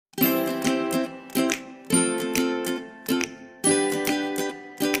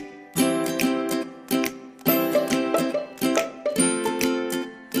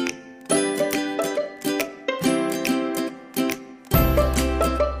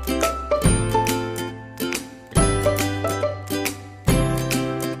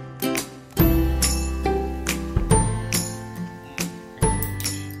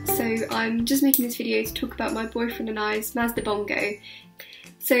just making this video to talk about my boyfriend and I's Mazda Bongo.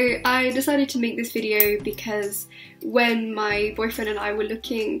 So I decided to make this video because when my boyfriend and I were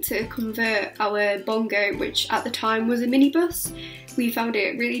looking to convert our Bongo, which at the time was a minibus, we found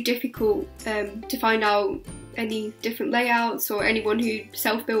it really difficult to find out any different layouts or anyone who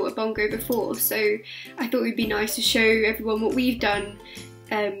self-built a Bongo before. So I thought it would be nice to show everyone what we've done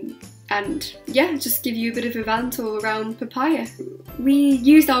and yeah, just give you a bit of a van tour around Papaya. We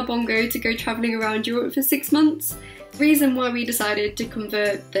used our Bongo to go travelling around Europe for 6 months. The reason why we decided to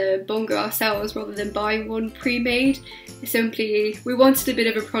convert the Bongo ourselves rather than buying one pre-made is simply we wanted a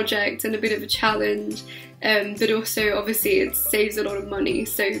bit of a project and a bit of a challenge, but also obviously it saves a lot of money,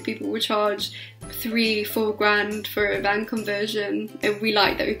 so people will charge 3-4 grand for a van conversion, and we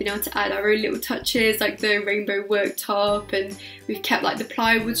like that we've been able to add our own little touches like the rainbow worktop, and we've kept like the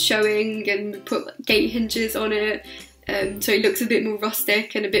plywood showing and we put gate hinges on it. So it looks a bit more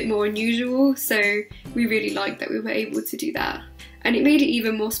rustic and a bit more unusual, so we really liked that we were able to do that. And it made it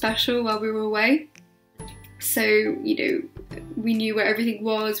even more special while we were away. So, you know, we knew where everything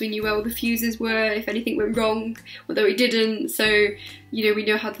was, we knew where all the fuses were, if anything went wrong, although it didn't. So, you know, we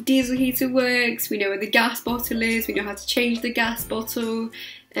know how the diesel heater works, we know where the gas bottle is, we know how to change the gas bottle,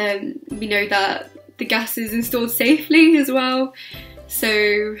 we know that the gas is installed safely as well.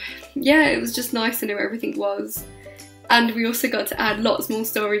 So, yeah, it was just nice to know where everything was. And we also got to add lots more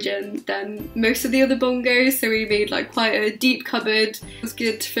storage in than most of the other Bongos, so we made like quite a deep cupboard. It was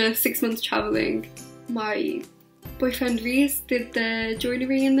good for 6 months travelling. My boyfriend Reese did the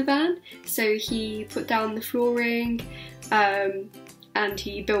joinery in the van, so he put down the flooring and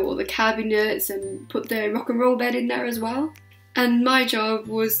he built all the cabinets and put the rock and roll bed in there as well. And my job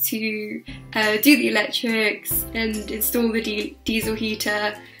was to do the electrics and install the diesel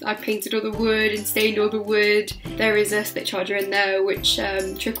heater. I painted all the wood and stained all the wood. There is a split charger in there which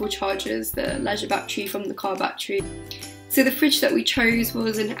trickle charges the leisure battery from the car battery. So the fridge that we chose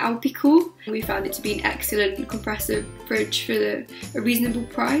was an Alpicool. We found it to be an excellent compressor fridge for a reasonable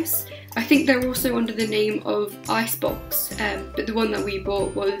price. I think they're also under the name of Icebox, but the one that we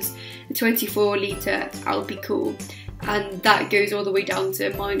bought was a 24 litre Alpicool. And that goes all the way down to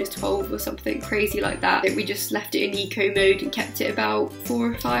 -12 or something crazy like that. We just left it in eco mode and kept it about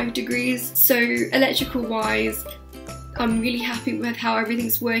 4 or 5 degrees. So electrical wise, I'm really happy with how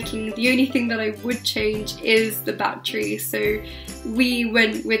everything's working. The only thing that I would change is the battery. So we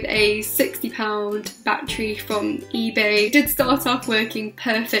went with a £60 battery from eBay. It did start off working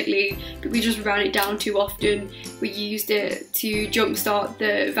perfectly, but we just ran it down too often. We used it to jumpstart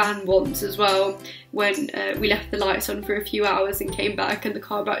the van once as well, when we left the lights on for a few hours and came back and the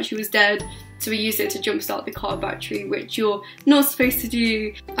car battery was dead. So we used it to jumpstart the car battery, which you're not supposed to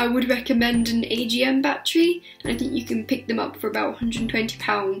do. I would recommend an AGM battery, and I think you can pick them up for about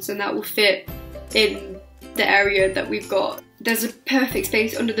 £120 and that will fit in the area that we've got. There's a perfect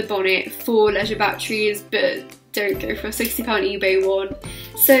space under the bonnet for leisure batteries, but don't go for a £60 eBay one.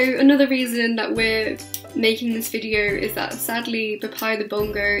 So another reason that we're making this video is that sadly Papaya the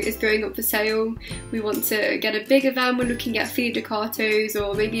Bongo is going up for sale. We want to get a bigger van. We're looking at Fiat Ducatos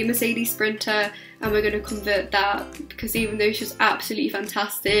or maybe a Mercedes Sprinter, and we're going to convert that because even though she's absolutely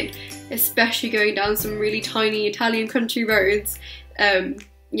fantastic, especially going down some really tiny Italian country roads,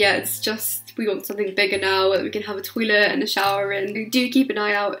 yeah, it's just we want something bigger now that we can have a toilet and a shower in. Do keep an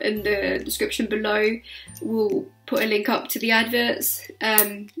eye out in the description below. We'll put a link up to the adverts,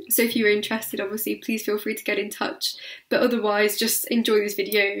 so if you're interested, obviously please feel free to get in touch, but otherwise just enjoy this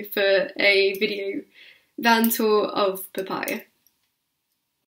video for a video van tour of Papaya.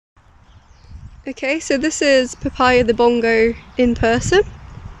 Okay, so this is Papaya the Bongo in person.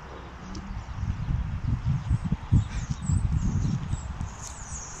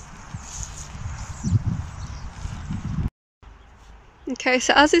 Okay,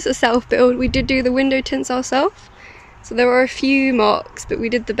 so as it's a self-build, we did do the window tints ourselves. So there were a few marks, but we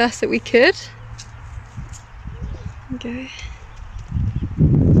did the best that we could. Okay.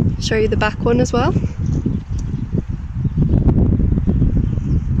 Show you the back one as well.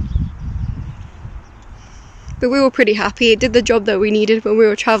 But we were pretty happy. It did the job that we needed when we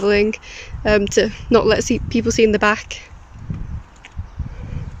were travelling, to not let people see in the back.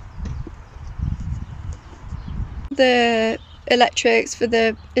 The electrics for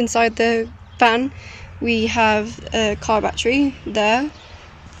the inside the van, we have a car battery there,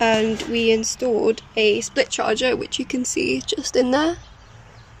 and we installed a split charger which you can see just in there,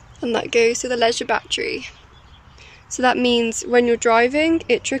 and that goes to the leisure battery. So that means when you're driving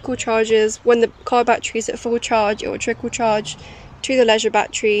it trickle charges. When the car battery is at full charge, it will trickle charge to the leisure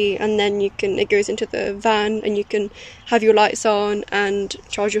battery, and then it goes into the van, and you can have your lights on and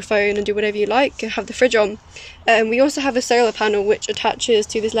charge your phone and do whatever you like, have the fridge on. We also have a solar panel which attaches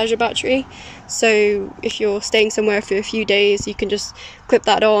to this leisure battery, so if you're staying somewhere for a few days, you can just clip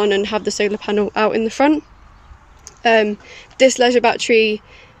that on and have the solar panel out in the front. This leisure battery,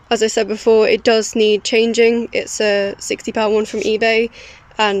 as I said before, it does need changing. It's a £60 one from eBay,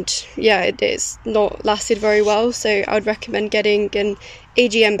 and yeah, it's not lasted very well, so I would recommend getting an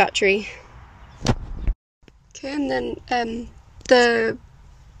AGM battery. Okay, and then the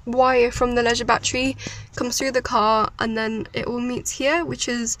wire from the leisure battery comes through the car, and then it all meets here, which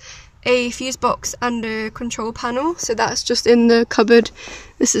is a fuse box and a control panel. So that's just in the cupboard.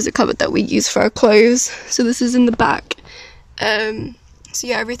 This is a cupboard that we use for our clothes, so this is in the back. So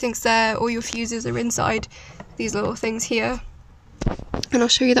yeah, everything's there, all your fuses are inside these little things here, and I'll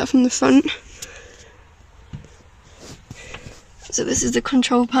show you that from the front. So this is the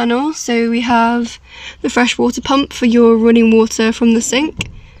control panel. So we have the fresh water pump for your running water from the sink.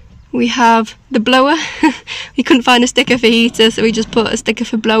 We have the blower. We couldn't find a sticker for heater, so we just put a sticker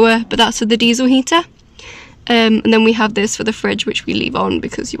for blower, but that's for the diesel heater. And then we have this for the fridge, which we leave on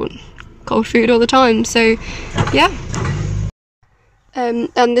because you want cold food all the time. So yeah.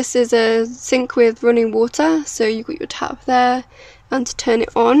 And this is a sink with running water, so you've got your tap there, and to turn it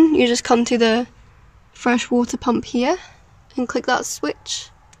on you just come to the fresh water pump here and click that switch,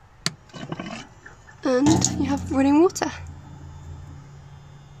 and you have running water.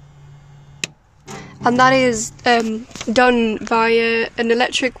 And that is done via an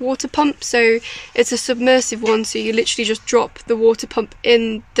electric water pump, so it's a submersive one, so you literally just drop the water pump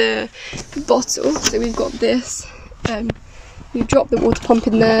in the bottle. So we've got this, you drop the water pump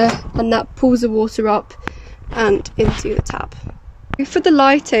in there, and that pulls the water up and into the tap. For the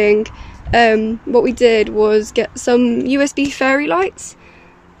lighting, what we did was get some USB fairy lights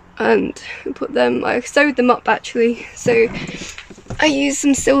and put them, I sewed them up actually, so I used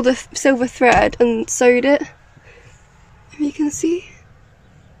some silver thread and sewed it, if you can see.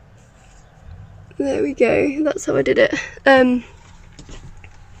 There we go, that's how I did it. And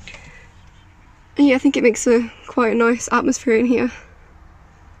yeah, I think it makes quite a nice atmosphere in here.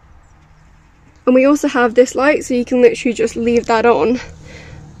 And we also have this light, so you can literally just leave that on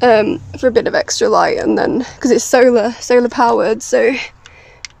for a bit of extra light, and then, because it's solar powered, so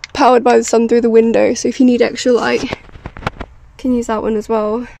powered by the sun through the window, so if you need extra light, you can use that one as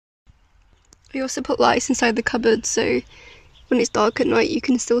well. We also put lights inside the cupboard, so when it's dark at night you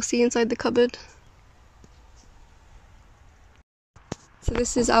can still see inside the cupboard. So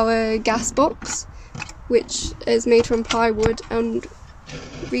this is our gas box, which is made from plywood, and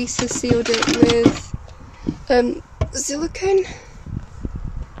Reese has sealed it with silicone,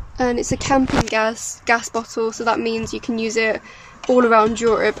 and it's a camping gas bottle, so that means you can use it all around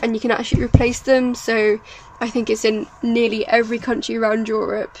Europe, and you can actually replace them. So I think it's in nearly every country around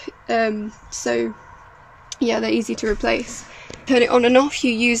Europe, so yeah, they're easy to replace. Turn it on and off,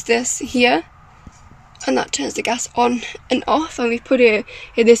 you use this here, and that turns the gas on and off, and we've put it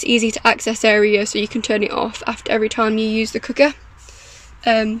in this easy to access area so you can turn it off after every time you use the cooker.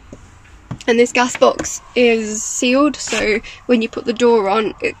 And this gas box is sealed, so when you put the door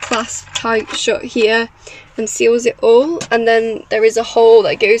on, it clasps tight shut here and seals it all, and then there is a hole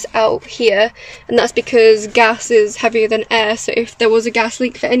that goes out here, and that's because gas is heavier than air, so if there was a gas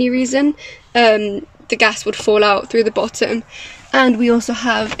leak for any reason, the gas would fall out through the bottom. And we also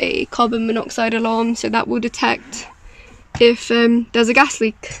have a carbon monoxide alarm, so that will detect if there's a gas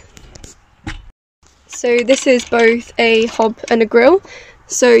leak. So this is both a hob and a grill.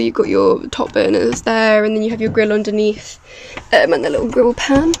 So you've got your top burners there, and then you have your grill underneath, and the little grill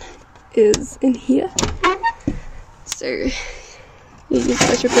pan is in here. So you use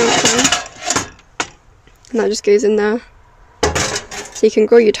such a grill pan, and that just goes in there, so you can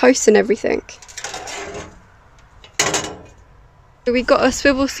grill your toast and everything. So we got a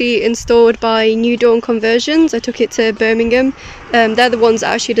swivel seat installed by New Dawn Conversions. I took it to Birmingham. They're the ones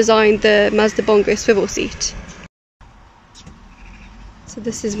that actually designed the Mazda Bongo swivel seat. So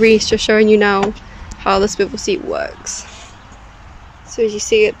this is Reese just showing you now how the swivel seat works. So as you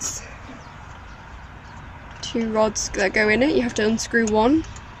see, it's two rods that go in it. You have to unscrew one.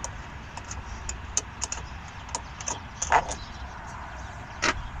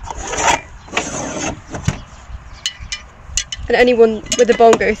 And anyone with a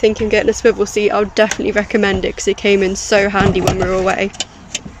Bongo thinking of getting a swivel seat, I would definitely recommend it because it came in so handy when we were away.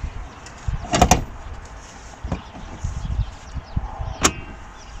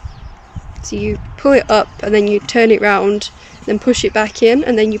 So you pull it up and then you turn it round, then push it back in,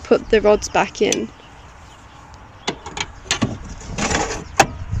 and then you put the rods back in.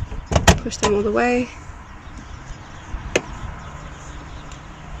 push them all the way.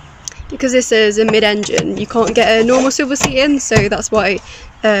 Because this is a mid-engine, you can't get a normal swivel seat in, so that's why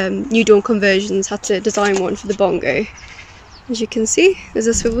New Dawn Conversions had to design one for the Bongo. As you can see, there's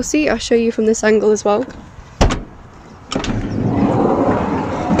a swivel seat. I'll show you from this angle as well.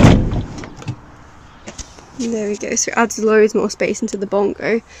 And there we go, so it adds loads more space into the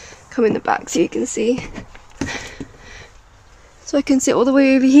Bongo. Come in the back so you can see. So I can sit all the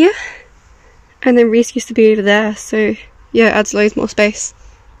way over here, and then Reese used to be over there, so yeah, it adds loads more space.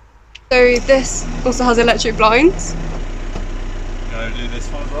 So this also has electric blinds. Can I do this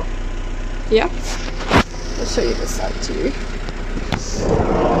one as well? Yeah. I'll show you this side too.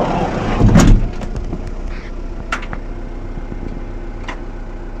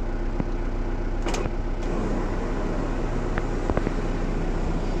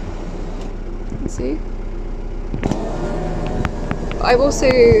 See? I've also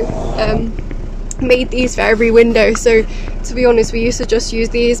made these for every window, so to be honest, we used to just use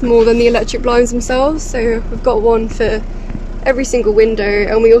these more than the electric blinds themselves, so we've got one for every single window,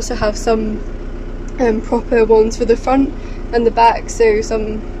 and we also have some proper ones for the front and the back, so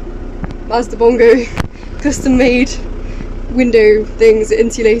some Mazda Bongo custom made window things,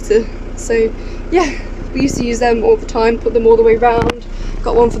 insulator. So yeah, we used to use them all the time, put them all the way around.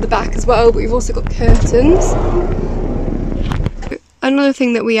 Got one for the back as well, but we've also got curtains. Another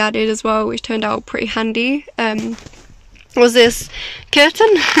thing that we added as well, which turned out pretty handy, was this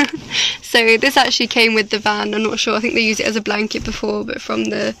curtain. So this actually came with the van. I'm not sure, I think they used it as a blanket before, but from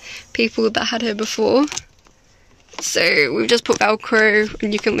the people that had her before. So we've just put Velcro,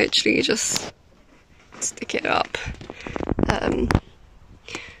 and you can literally just stick it up.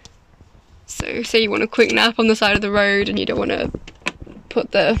 So say you want a quick nap on the side of the road and you don't want to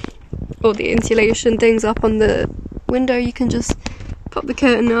put all the insulation things up on the window, you can just pop the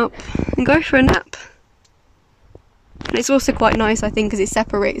curtain up and go for a nap. And it's also quite nice, I think, because it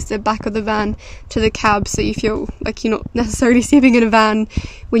separates the back of the van to the cab, so you feel like you're not necessarily sleeping in a van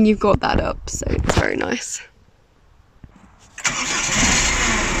when you've got that up, so it's very nice.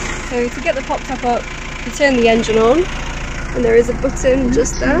 So to get the pop top up, you turn the engine on, and there is a button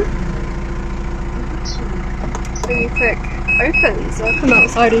just there, and you click open. So I'll come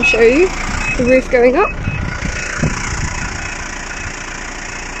outside and show you the roof going up.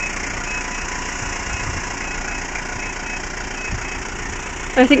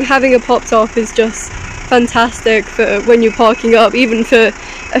 I think having a pop top is just fantastic for when you're parking up, even for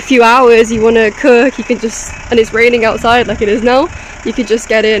a few hours. You want to cook, you can just, and it's raining outside like it is now, you could just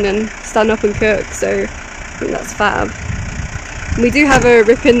get in and stand up and cook, so I think that's fab. And we do have a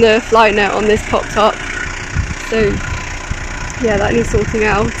rip in the flight net on this pop top, so yeah, that needs sorting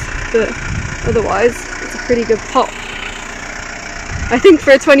out, but otherwise it's a pretty good pop. I think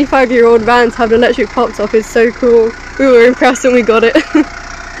for a 25-year-old van to have an electric pop top is so cool. We were impressed when we got it.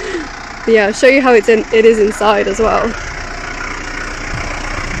 But yeah, I'll show you how it is inside as well.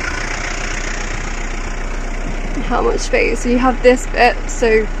 How much space. So you have this bit,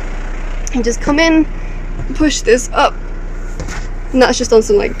 so you just come in, push this up, and that's just on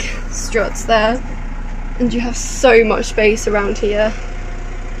some like struts there. And you have so much space around here.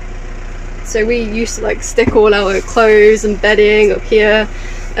 So we used to like stick all our clothes and bedding up here,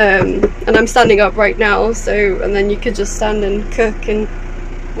 and I'm standing up right now, so, and then you could just stand and cook and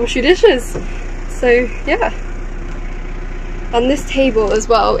wash your dishes. So yeah. And this table as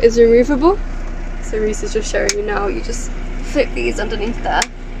well is removable. So Reese is just showing you now, you just flip these underneath there,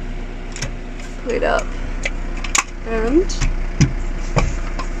 pull it up, and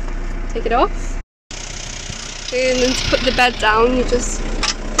take it off. And then to put the bed down, you just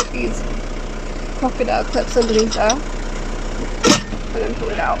put these crocodile clips underneath there, and then pull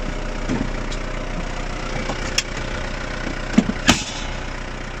it out.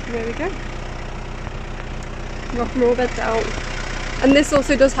 There we go. Rock and roll bed down. And this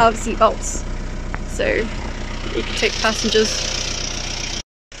also does have seat belts, so you can take passengers.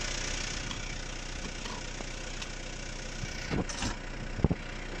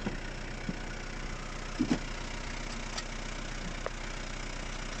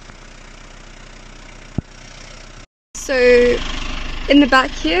 So in the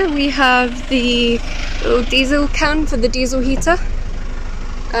back here we have the little diesel can for the diesel heater,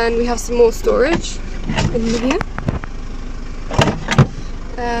 and we have some more storage in here,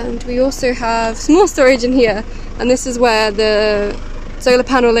 and we also have some more storage in here, and this is where the solar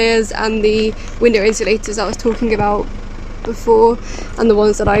panel is and the window insulators I was talking about before, and the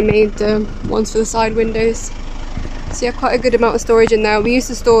ones that I made, the ones for the side windows. So yeah, quite a good amount of storage in there. We used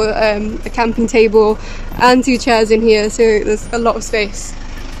to store a camping table and 2 chairs in here, so there's a lot of space.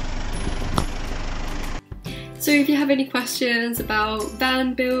 So if you have any questions about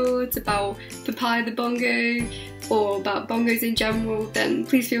van builds, about Papaya the Bongo, or about bongos in general, then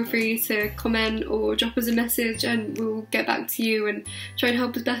please feel free to comment or drop us a message and we'll get back to you and try and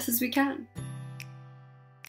help as best as we can.